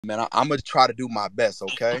Man, I'm gonna try to do my best.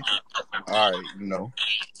 Okay. All right. Do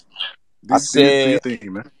your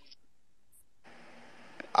thing, man.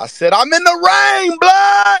 I said I'm in the rain,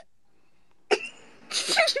 blood.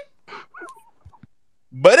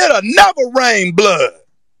 But it'll never rain blood.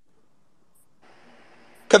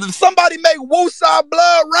 Because if somebody make WOOSAAH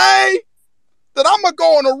blood rain, then I'm going to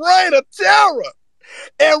go on a reign of terror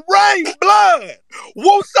and rain blood.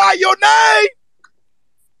 WOOSAAH your name?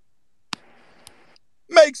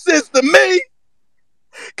 Makes sense to me.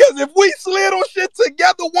 Because if we slid on shit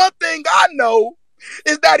together, one thing I know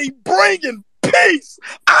is that he bringing peace.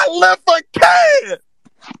 I live for Ken.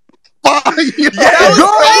 I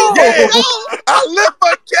live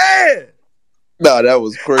for Ken. No, that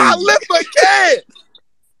was crazy. I live for Ken.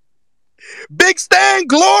 Big Stan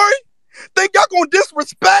Glory. Think y'all gonna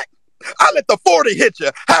disrespect? I let the 40 hit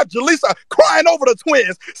you. Have Jaleesa crying over the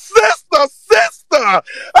twins. Sister.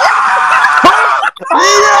 Ah!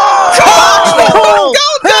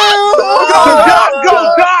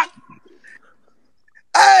 Go, Doc!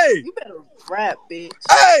 Hey! You better rap, bitch.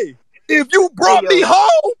 Hey! If you brought me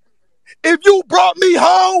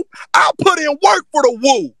home, I'll put in work for the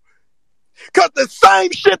Woo. Cause the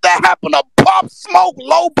same shit that happened to Pop Smoke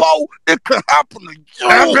Lobo, it could happen to you.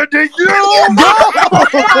 Happen to you!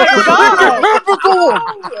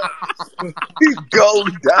 Go,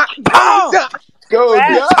 Doc. Go,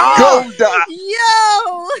 Doc.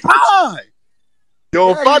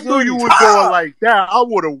 Yo, if I knew you was going like that, I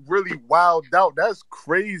would have really wilded out. That's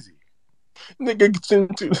crazy. Nigga,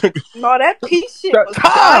 no, that piece shit was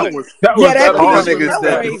that nigga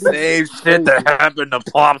said the same shit that happened to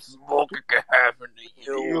Pop Smoke could happen to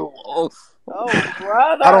you. Oh,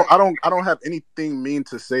 brother. I don't have anything mean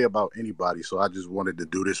to say about anybody, so I just wanted to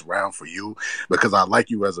do this round for you because I like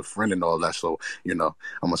you as a friend and all that. So, I'm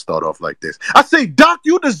gonna start off like this. I say, Doc,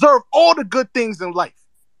 you deserve all the good things in life.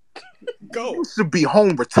 Go. You should be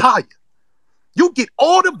home retired. You get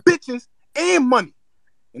all the bitches and money.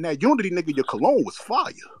 And that Unity nigga, your cologne was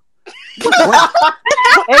fire. What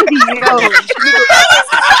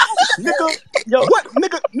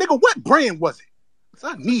brand was it? 'Cause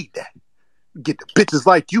I need that. Get the bitches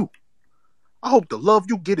like you. I hope the love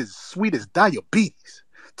you get is as sweet as diabetes.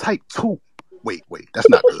 Type 2. Wait, that's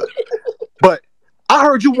not good. But I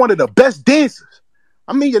heard you one of the best dancers.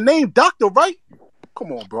 I mean, your name Doctor, right?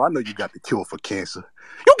 Come on, bro. I know you got the cure for cancer.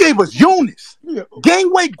 You gave us Eunice.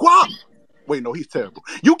 Gangway Guap. Wait, no, he's terrible.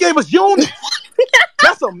 You gave us Eunice.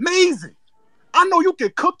 That's amazing. I know you can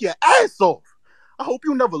cook your ass off. I hope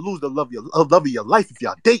you never lose the love of your life if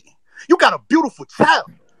y'all dating. You got a beautiful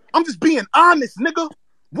child. I'm just being honest, nigga.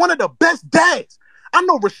 One of the best dads. I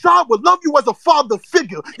know Rashad would love you as a father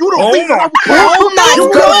figure. You the reason I was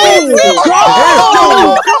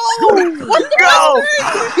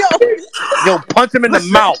Yo, punch him in the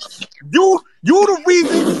mouth. You the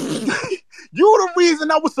reason. You the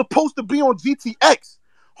reason I was supposed to be on GTX.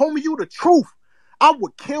 Homie, you the truth. I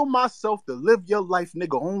would kill myself to live your life,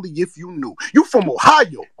 nigga, only if you knew. You from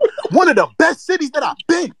Ohio. One of the best cities that I've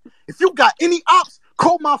been. If you got any ops,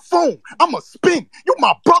 call my phone. I'ma spin. You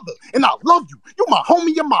my brother, and I love you. You my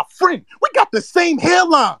homie and my friend. We got the same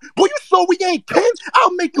hairline. Boy, you sure we ain't kin?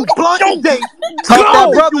 I'll make you blood today. Talk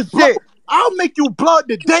that brother shit. I'll make you blood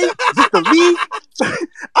today just to leave.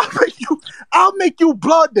 I'll make you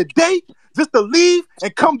blood today just to leave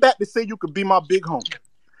and come back to say you could be my big homie.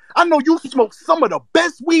 I know you smoke some of the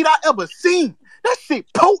best weed I ever seen. That shit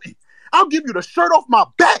potent. I'll give you the shirt off my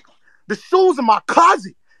back, the shoes in my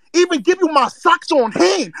closet, even give you my socks on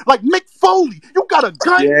hand, like Mick Foley. You got a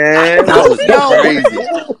gun? Yeah, that was crazy.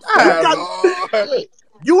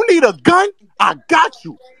 You need a gun? I got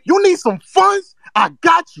you. You need some funds? I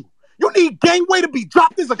got you. You need Gangway to be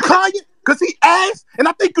dropped as a client? Because he asked, and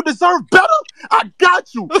I think you deserve better? I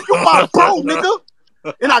got you. You my bro, nigga.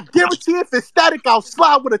 And I guarantee if it's static, I'll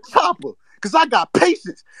slide with a chopper. Because I got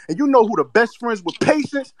patience. And you know who the best friends with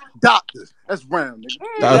patience? Doctors. That's round, nigga.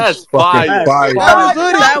 That's fire. That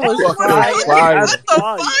was fire.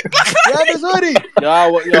 That is hoodie. Yo,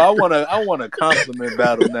 I want a compliment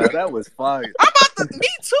battle now. That was fire. I'm about to. Me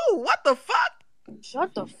too. What the fuck?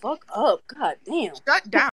 Shut the fuck up. God damn. Shut down.